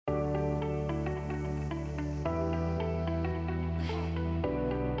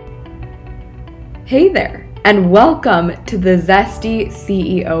Hey there, and welcome to the Zesty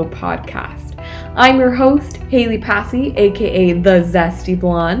CEO podcast. I'm your host, Haley Passy, aka the Zesty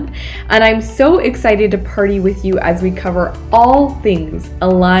Blonde, and I'm so excited to party with you as we cover all things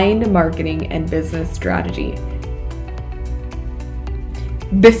aligned marketing and business strategy.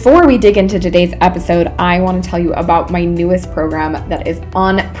 Before we dig into today's episode, I want to tell you about my newest program that is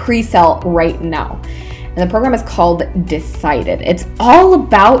on pre-sale right now. And the program is called Decided. It's all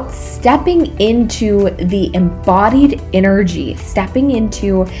about stepping into the embodied energy, stepping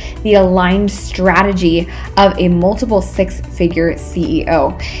into the aligned strategy of a multiple six-figure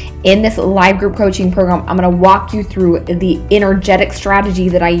CEO. In this live group coaching program, I'm going to walk you through the energetic strategy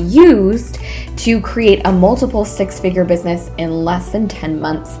that I used to create a multiple six-figure business in less than 10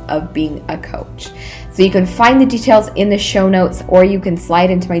 months of being a coach. So you can find the details in the show notes, or you can slide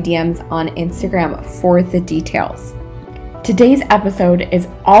into my DMs on Instagram for the details. Today's episode is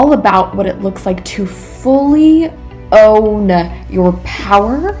all about what it looks like to fully own your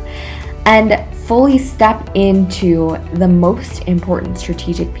power and fully step into the most important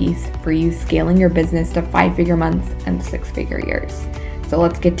strategic piece for you scaling your business to 5-figure months and 6-figure years. So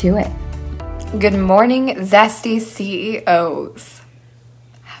let's get to it. Good morning, Zesty CEOs.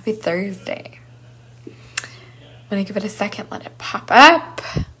 Happy Thursday. I'm going to give it a second, let it pop up.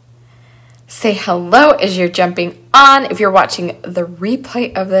 Say hello as you're jumping on. If you're watching the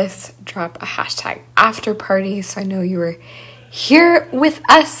replay of this, drop a hashtag after party so I know you were here with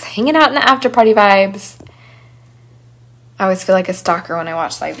us, hanging out in the after party vibes. I always feel like a stalker when I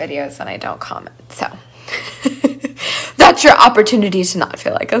watch live videos and I don't comment. So that's your opportunity to not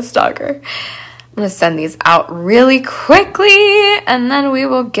feel like a stalker. I'm going to send these out really quickly, and then we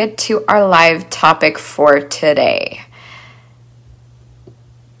will get to our live topic for today.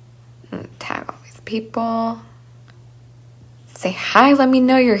 Tag all these people. Say hi, let me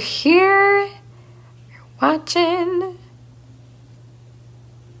know you're here. You're watching.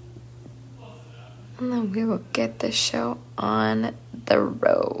 And then we will get the show on the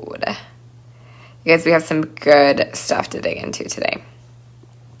road. You guys, we have some good stuff to dig into today.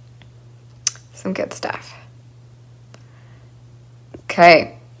 Some good stuff.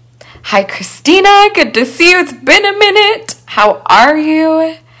 Okay. Hi, Christina. Good to see you. It's been a minute. How are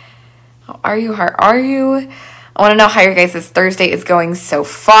you? How are you? I want to know how your guys' Thursday is going so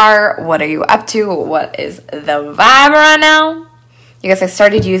far. What are you up to? What is the vibe right now? You guys, I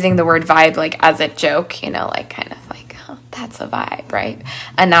started using the word vibe like as a joke, like kind of like, oh, that's a vibe, right?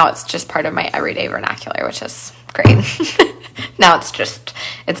 And now it's just part of my everyday vernacular, which is great. Now it's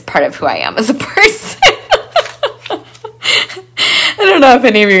part of who I am as a person. I don't know if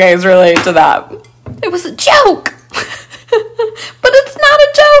any of you guys relate to that. It was a joke. But it's not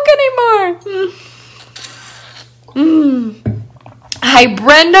a joke anymore. Hi,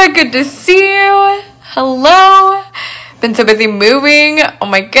 Brenda. Good to see you. Hello. Been so busy moving. Oh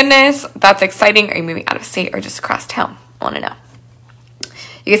my goodness. That's exciting. Are you moving out of state or just across town? I want to know.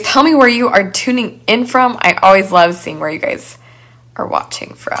 You guys tell me where you are tuning in from. I always love seeing where you guys are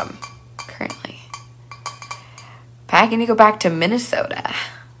watching from currently. Packing to go back to Minnesota.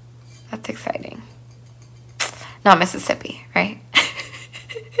 That's exciting. Not Mississippi, right?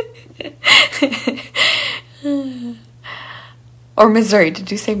 Or Missouri.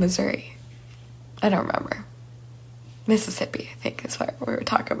 Did you say Missouri? I don't remember. Mississippi, I think, is what we were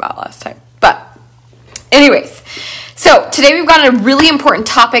talking about last time. But anyways, so today we've got a really important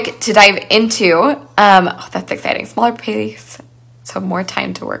topic to dive into. That's exciting. Smaller pace, so more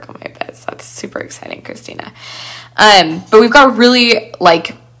time to work on my biz. That's super exciting, Christina. But we've got really,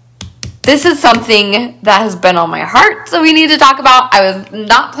 this is something that has been on my heart, so we need to talk about. I was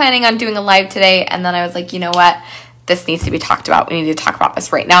not planning on doing a live today, and then I was like, you know what? This needs to be talked about. We need to talk about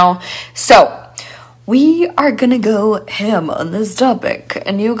this right now. So we are going to go ham on this topic.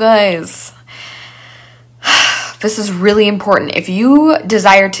 And you guys, this is really important. If you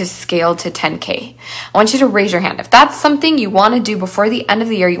desire to scale to 10K, I want you to raise your hand. If that's something you want to do before the end of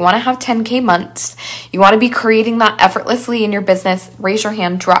the year, you want to have 10K months, you want to be creating that effortlessly in your business, raise your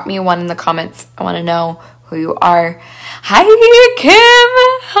hand, drop me a 1 in the comments. I want to know who you are. Hi, Kim.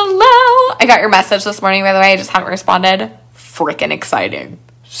 Hello. I got your message this morning, by the way. I just haven't responded. Freaking exciting.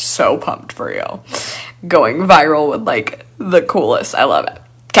 So pumped for you. Going viral with the coolest. I love it.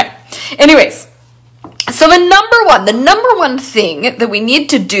 Okay. Anyways. So the number one thing that we need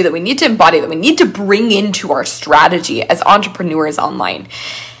to do, that we need to embody, that we need to bring into our strategy as entrepreneurs online,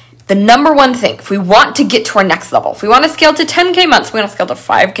 the number one thing, if we want to get to our next level, if we want to scale to 10K months, if we want to scale to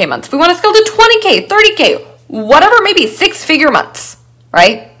 5K months, if we want to scale to 20K, 30K, whatever, maybe 6-figure months,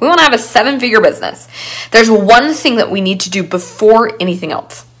 right? We want to have a 7-figure business. There's one thing that we need to do before anything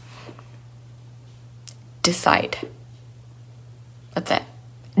else. decide. That's it.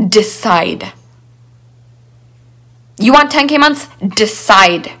 Decide. You want 10K months?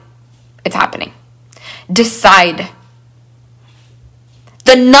 Decide it's happening. Decide.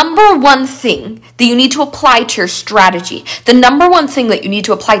 The number one thing that you need to apply to your strategy, the number one thing that you need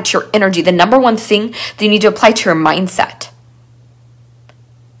to apply to your energy, the number one thing that you need to apply to your mindset.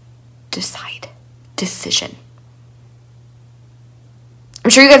 Decide. Decision. I'm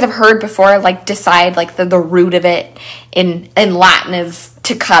sure you guys have heard before, like decide, like the root of it in Latin is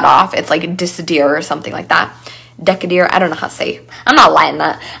to cut off. It's like decidere or something like that. Decadere. I don't know how to say. I'm not Latin.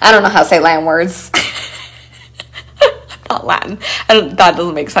 I don't know how to say Latin words. Not Latin. That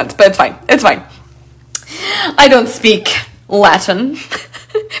doesn't make sense, but it's fine. It's fine. I don't speak Latin.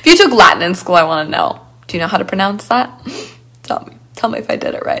 If you took Latin in school, I want to know. Do you know how to pronounce that? Tell me. Tell me if I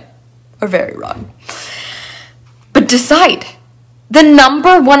did it right or very wrong. But decide. The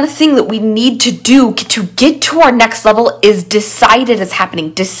number one thing that we need to do to get to our next level is decide it is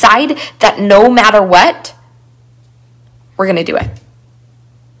happening. Decide that no matter what, we're going to do it.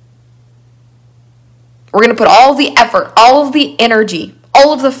 We're going to put all the effort, all of the energy,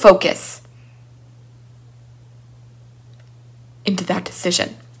 all of the focus into that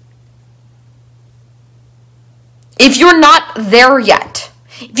decision. If you're not there yet,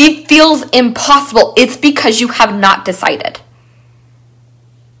 if it feels impossible, it's because you have not decided.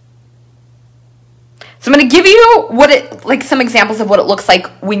 So I'm going to give you some examples of what it looks like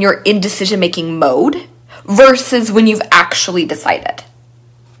when you're in decision-making mode versus when you've actually decided.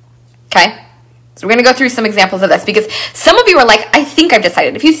 Okay? So we're going to go through some examples of this because some of you are like, I think I've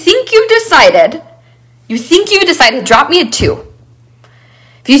decided. If you think you've decided, drop me a 2.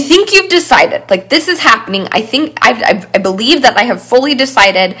 If you think you've decided, like this is happening, I believe that I have fully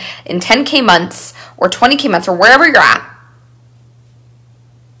decided in 10K months or 20K months or wherever you're at.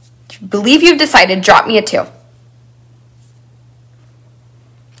 If you believe you've decided, drop me a 2.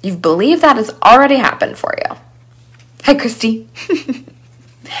 You believe that has already happened for you. Hi, Christy.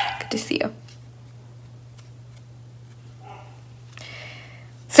 Good to see you.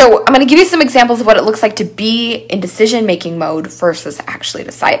 So I'm going to give you some examples of what it looks like to be in decision-making mode versus actually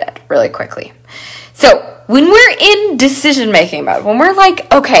decided really quickly. So when we're in decision-making mode, when we're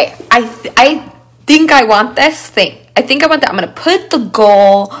like, okay, I think I want this thing. I think I want that. I'm going to put the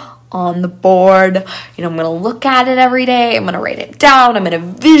goal on the board. I'm going to look at it every day. I'm going to write it down. I'm going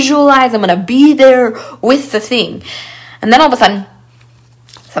to visualize. I'm going to be there with the thing. And then all of a sudden,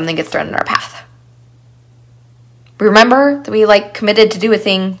 something gets thrown in our path. Remember that we committed to do a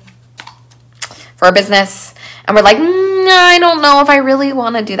thing for our business, and we're like, I don't know if I really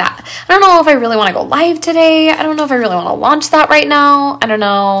want to do that. I don't know if I really want to go live today. I don't know if I really want to launch that right now. I don't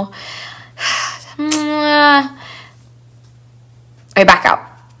know. I back out.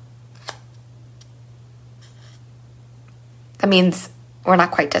 That means we're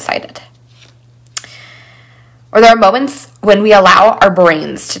not quite decided. Or there are moments when we allow our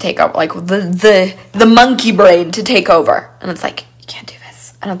brains to take over, like the monkey brain to take over. And it's like, you can't do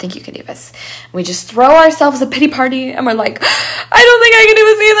this. I don't think you can do this. And we just throw ourselves a pity party and we're like, I don't think I can do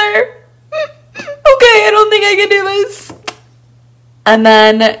this either. Okay, I don't think I can do this. And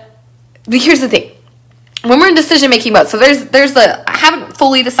then, here's the thing. When we're in decision-making mode, so there's the I haven't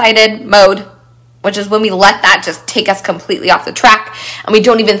fully decided mode, which is when we let that just take us completely off the track and we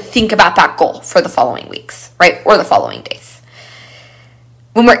don't even think about that goal for the following weeks, right? Or the following days.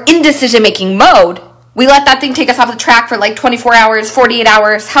 When we're in decision-making mode, we let that thing take us off the track for 24 hours, 48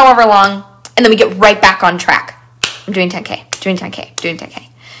 hours, however long, and then we get right back on track. I'm doing 10K, doing 10K, doing 10K,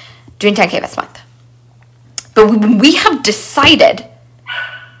 doing 10K this month. But when we have decided,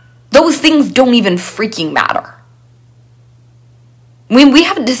 those things don't even freaking matter. When we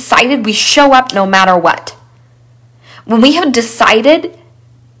have decided, we show up no matter what. When we have decided,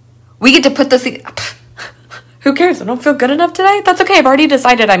 we get to put those things, who cares? I don't feel good enough today? That's okay. I've already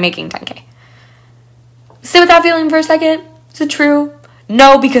decided I'm making 10K. Sit with that feeling for a second. Is it true?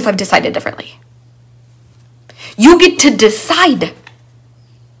 No, because I've decided differently. You get to decide.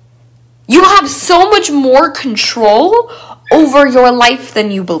 You have so much more control over your life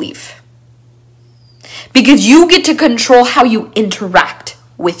than you believe. Because you get to control how you interact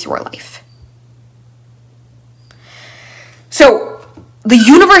with your life. So, the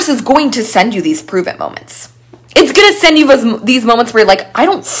universe is going to send you these prove it moments. It's going to send you these moments where you're like, I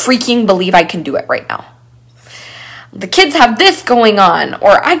don't freaking believe I can do it right now. The kids have this going on,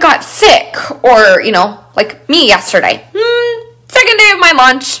 or I got sick, or, like me yesterday. Second day of my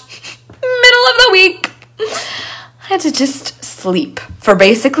launch, middle of the week. I had to just sleep for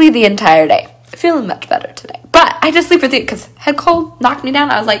basically the entire day. Feeling much better today. But I just sleep with it because head cold knocked me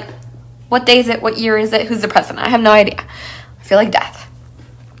down. I was like, What day is it? What year is it? Who's the president? I have no idea. I feel like death.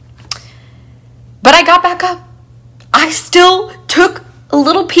 But I got back up. I still took a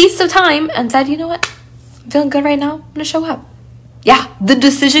little piece of time and said, you know what? I'm feeling good right now. I'm going to show up. Yeah, the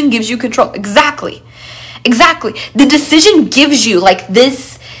decision gives you control. Exactly. The decision gives you like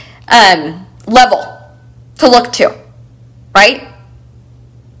this level to look to, right?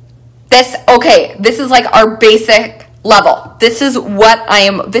 This is like our basic level. This is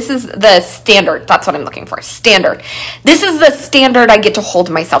the standard. That's what I'm looking for. Standard. This is the standard I get to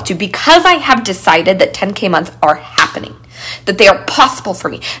hold myself to because I have decided that 10K months are happening, that they are possible for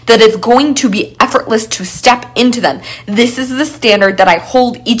me, that it's going to be effortless to step into them. This is the standard that I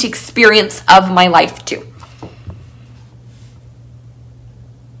hold each experience of my life to.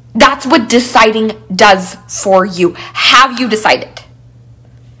 That's what deciding does for you. Have you decided?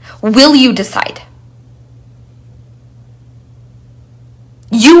 Will you decide?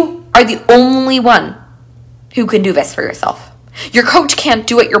 You are the only one who can do this for yourself. Your coach can't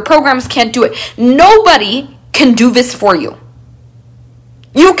do it. Your programs can't do it. Nobody can do this for you.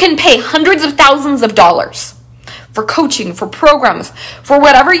 You can pay hundreds of thousands of dollars for coaching, for programs, for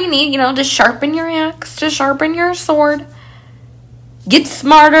whatever you need, to sharpen your axe, to sharpen your sword. Get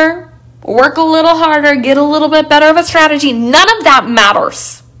smarter, work a little harder, get a little bit better of a strategy. None of that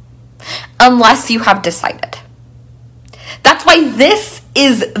matters unless you have decided. That's why this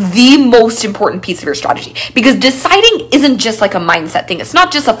is the most important piece of your strategy, because deciding isn't just like a mindset thing. It's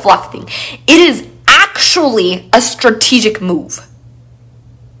not just a fluff thing. It is actually a strategic move.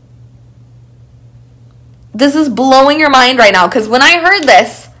 This is blowing your mind right now, because when I heard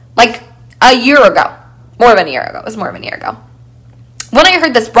this, like a year ago, more than a year ago, when I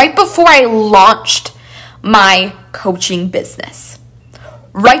heard this, right before I launched my coaching business,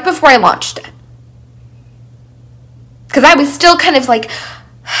 right before I launched it, because I was still kind of like,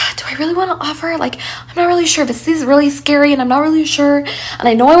 do I really want to offer? Like, I'm not really sure. This is really scary and I'm not really sure. And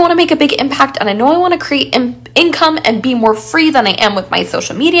I know I want to make a big impact and I know I want to create income and be more free than I am with my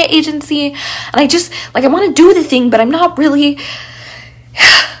social media agency. And I just, I want to do the thing, but I'm not really,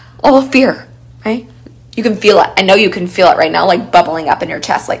 all fear, right? You can feel it. I know you can feel it right now, like bubbling up in your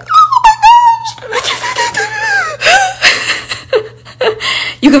chest, like, oh my gosh.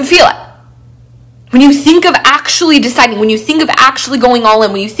 You can feel it. When you think of actually deciding, when you think of actually going all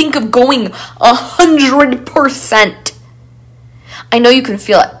in, when you think of going 100%, I know you can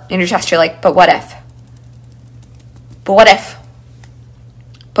feel it in your chest. You're like, but what if? But what if?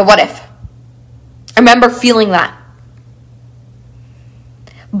 But what if? I remember feeling that.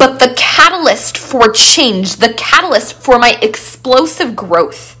 But the catalyst for change, the catalyst for my explosive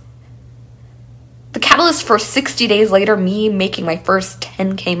growth, the catalyst for 60 days later, me making my first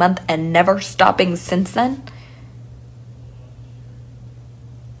 10K month and never stopping since then,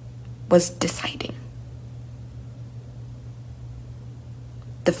 was deciding.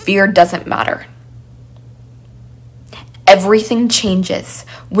 The fear doesn't matter. Everything changes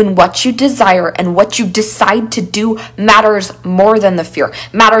when what you desire and what you decide to do matters more than the fear,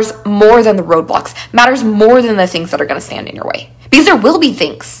 matters more than the roadblocks, matters more than the things that are going to stand in your way. Because there will be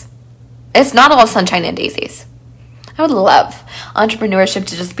things. It's not all sunshine and daisies. I would love entrepreneurship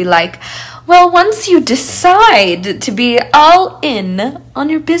to just be like, well, once you decide to be all in on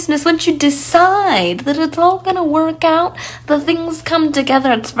your business, once you decide that it's all going to work out, the things come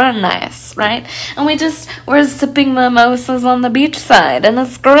together, it's very nice, right? And we're sipping mimosas on the beachside, and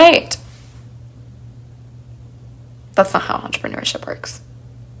it's great. That's not how entrepreneurship works.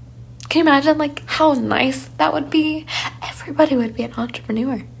 Can you imagine, how nice that would be? Everybody would be an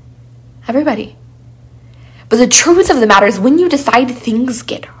entrepreneur. Everybody. But the truth of the matter is, when you decide, things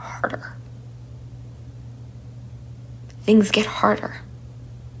get harder. Things get harder.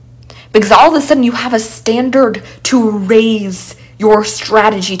 Because all of a sudden you have a standard to raise your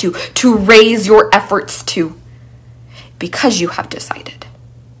strategy to raise your efforts to, because you have decided.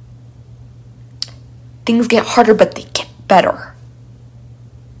 Things get harder, but they get better.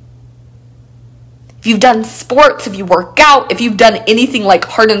 If you've done sports, if you work out, if you've done anything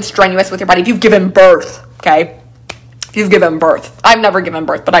hard and strenuous with your body, if you've given birth, okay? If you've given birth. I've never given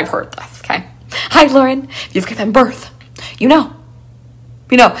birth, but I've heard this, okay? Hi, Lauren. If you've given birth, you know.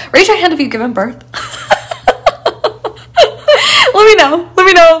 Raise your hand if you've given birth. Let me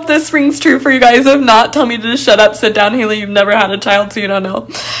know if this rings true for you guys. If not, tell me to just shut up, sit down, Haley. You've never had a child, so you don't know.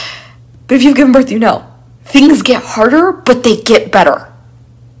 But if you've given birth, you know. Things get harder, but they get better.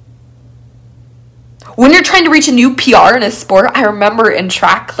 When you're trying to reach a new PR in a sport, I remember in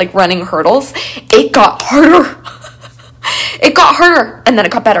track, running hurdles, it got harder. It got harder, and then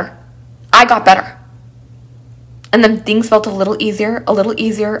it got better. I got better. And then things felt a little easier, a little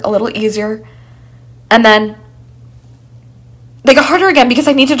easier, a little easier. And then they got harder again because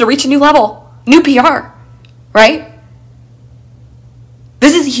I needed to reach a new level, new PR, right?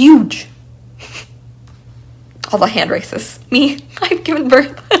 This is huge. All the hand races. Me, I've given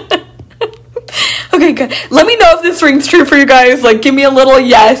birth. Okay, good. Let me know if this rings true for you guys. Like, give me a little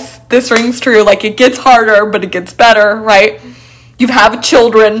yes, this rings true. Like, it gets harder, but it gets better, right? You have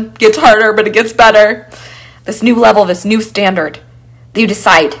children, gets harder, but it gets better. This new level, this new standard that you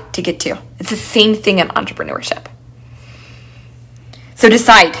decide to get to. It's the same thing in entrepreneurship. So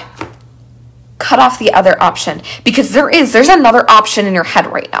decide. Cut off the other option, because there's another option in your head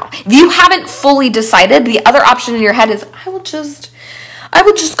right now. If you haven't fully decided, the other option in your head is, I will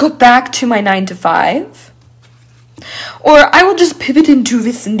just go back to my 9-to-5, or I will just pivot into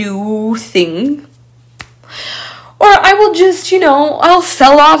this new thing, or I will just, I'll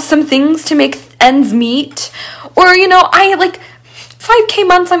sell off some things to make ends meet, or, I 5K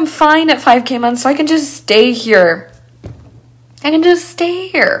months, I'm fine at 5K months, so I can just stay here. I can just stay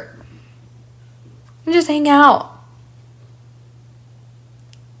here. And just hang out.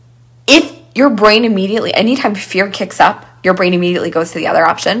 If your brain immediately, anytime fear kicks up, your brain immediately goes to the other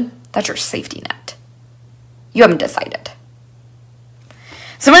option, that's your safety net. You haven't decided.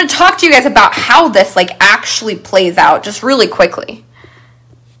 So I'm going to talk to you guys about how this actually plays out just really quickly.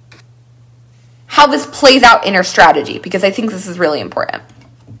 How this plays out in your strategy, because I think this is really important.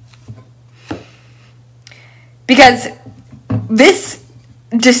 Because this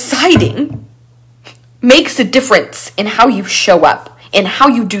deciding makes a difference in how you show up, in how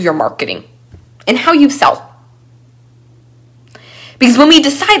you do your marketing, in how you sell. Because when we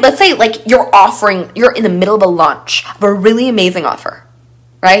decide, let's say you're in the middle of a launch of a really amazing offer,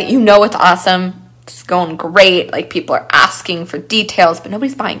 right? It's awesome, it's going great, people are asking for details, but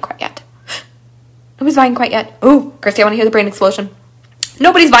nobody's buying quite yet. Nobody's buying quite yet. Oh, Christy, I want to hear the brain explosion.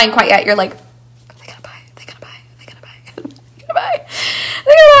 Nobody's buying quite yet. You're like, are they gonna buy? Are they gonna buy? Are they gonna buy? Are they gonna buy? Are they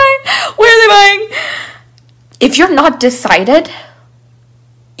gonna buy? Where are they buying? If you're not decided,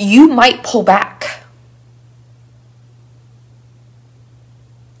 you might pull back.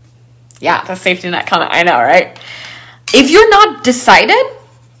 Yeah, the safety net comment. I know, right? If you're not decided,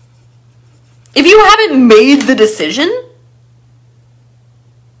 if you haven't made the decision,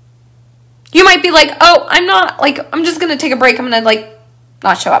 you might be like, oh, I'm just going to take a break. I'm going to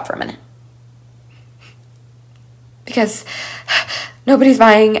not show up for a minute. Because nobody's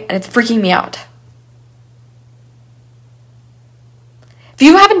buying and it's freaking me out. If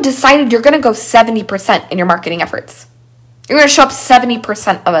you haven't decided, you're going to go 70% in your marketing efforts. You're going to show up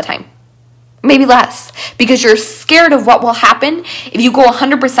 70% of the time. Maybe less. Because you're scared of what will happen if you go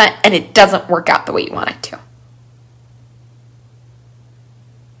 100% and it doesn't work out the way you want it to.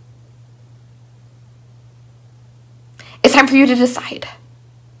 It's time for you to decide.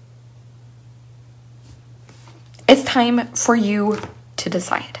 It's time for you to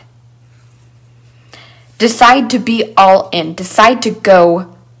decide. Decide to be all in. Decide to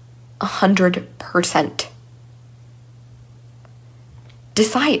go 100%.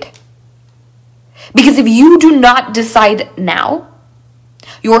 Decide. Because if you do not decide now,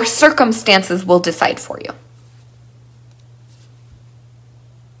 your circumstances will decide for you.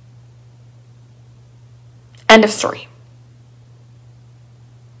 End of story.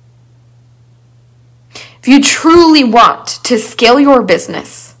 If you truly want to scale your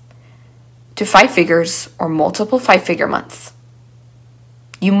business to 5 figures or multiple 5-figure months,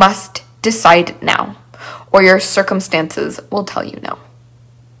 you must decide now, or your circumstances will tell you no.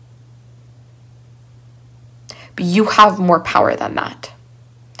 But you have more power than that.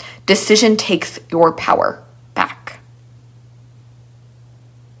 Decision takes your power back.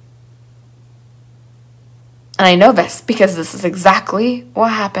 And I know this because this is exactly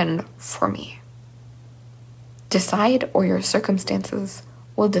what happened for me. Decide, or your circumstances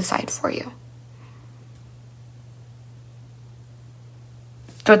will decide for you.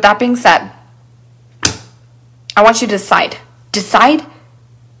 So with that being said, I want you to decide. Decide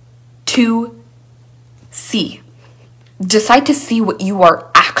to see. Decide to see what you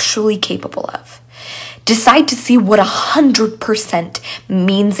are actually capable of. Decide to see what 100%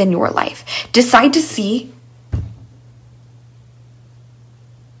 means in your life. Decide to see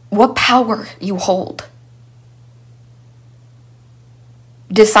what power you hold.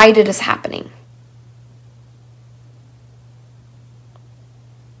 Decide it is happening.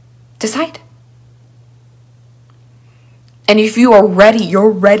 Decide. And if you are ready, you're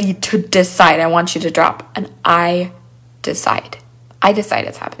ready to decide. I want you to drop an I decide. I decide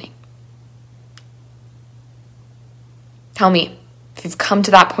it's happening. Tell me if you've come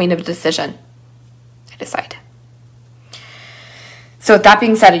to that point of decision. I decide. So with that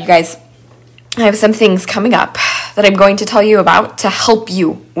being said, you guys, I have some things coming up that I'm going to tell you about to help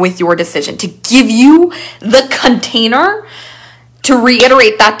you with your decision, to give you the container to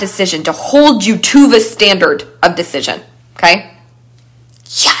reiterate that decision, to hold you to the standard of decision, okay?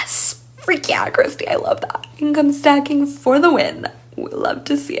 Yes! Freak yeah, Christy, I love that. Income stacking for the win. We love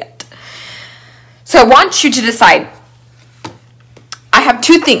to see it. So I want you to decide. I have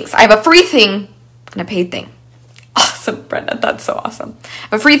two things. I have a free thing and a paid thing. Awesome, Brenda. That's so awesome. I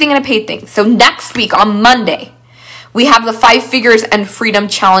have a free thing and a paid thing. So next week on Monday, we have the 5 Figures and Freedom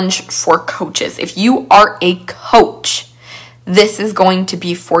Challenge for coaches. If you are a coach, this is going to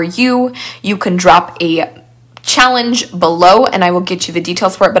be for you. You can drop a challenge below and I will get you the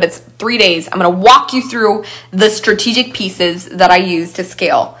details for it, but it's 3 days. I'm going to walk you through the strategic pieces that I use to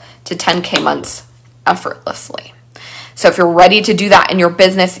scale to 10K months effortlessly. So if you're ready to do that in your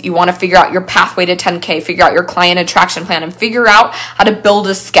business, you want to figure out your pathway to 10K, figure out your client attraction plan, and figure out how to build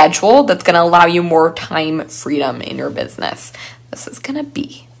a schedule that's going to allow you more time freedom in your business, this is going to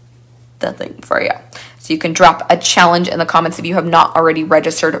be the thing for you. So you can drop a challenge in the comments if you have not already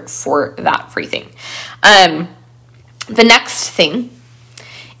registered for that free thing. The next thing,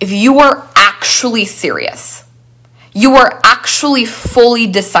 if you are actually serious, you are actually fully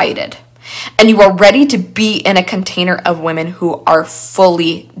decided, and you are ready to be in a container of women who are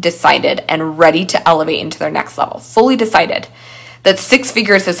fully decided and ready to elevate into their next level, fully decided that 6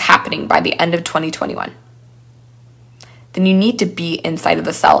 figures is happening by the end of 2021, then you need to be inside of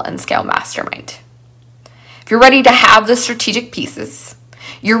the Sell and Scale Mastermind. If you're ready to have the strategic pieces,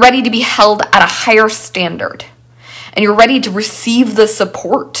 you're ready to be held at a higher standard, and you're ready to receive the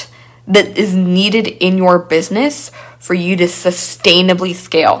support that is needed in your business for you to sustainably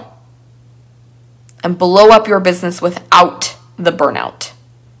scale and blow up your business without the burnout,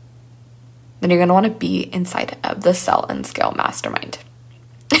 then you're going to want to be inside of the Sell and Scale Mastermind.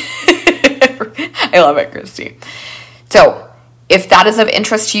 I love it, Christy. So if that is of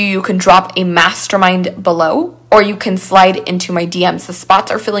interest to you, you can drop a mastermind below, or you can slide into my DMs. The spots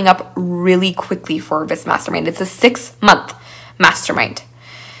are filling up really quickly for this mastermind. It's a 6-month mastermind.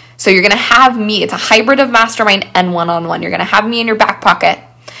 So you're going to have me. It's a hybrid of mastermind and one-on-one. You're going to have me in your back pocket.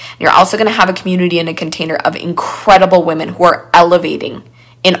 You're also going to have a community and a container of incredible women who are elevating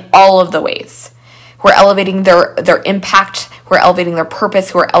in all of the ways, who are elevating their impact, who are elevating their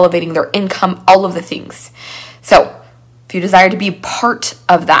purpose, who are elevating their income, all of the things. So if you desire to be part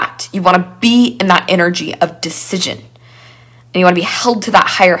of that, you want to be in that energy of decision, and you want to be held to that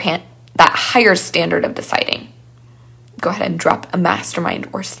higher standard of deciding, go ahead and drop a mastermind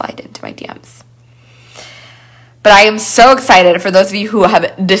or slide into my DMs. But I am so excited for those of you who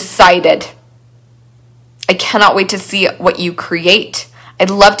have decided. I cannot wait to see what you create.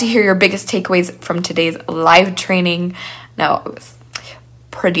 I'd love to hear your biggest takeaways from today's live training. Now, it was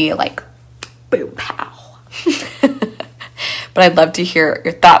pretty like boom, pow. But I'd love to hear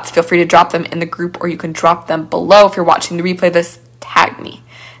your thoughts. Feel free to drop them in the group, or you can drop them below. If you're watching the replay of this, tag me.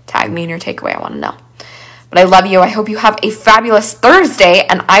 Tag me in your takeaway. I want to know. But I love you. I hope you have a fabulous Thursday,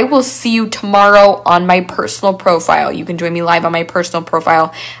 and I will see you tomorrow on my personal profile. You can join me live on my personal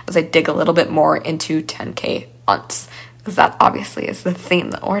profile as I dig a little bit more into 10K months, because that obviously is the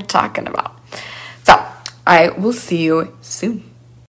theme that we're talking about. So I will see you soon.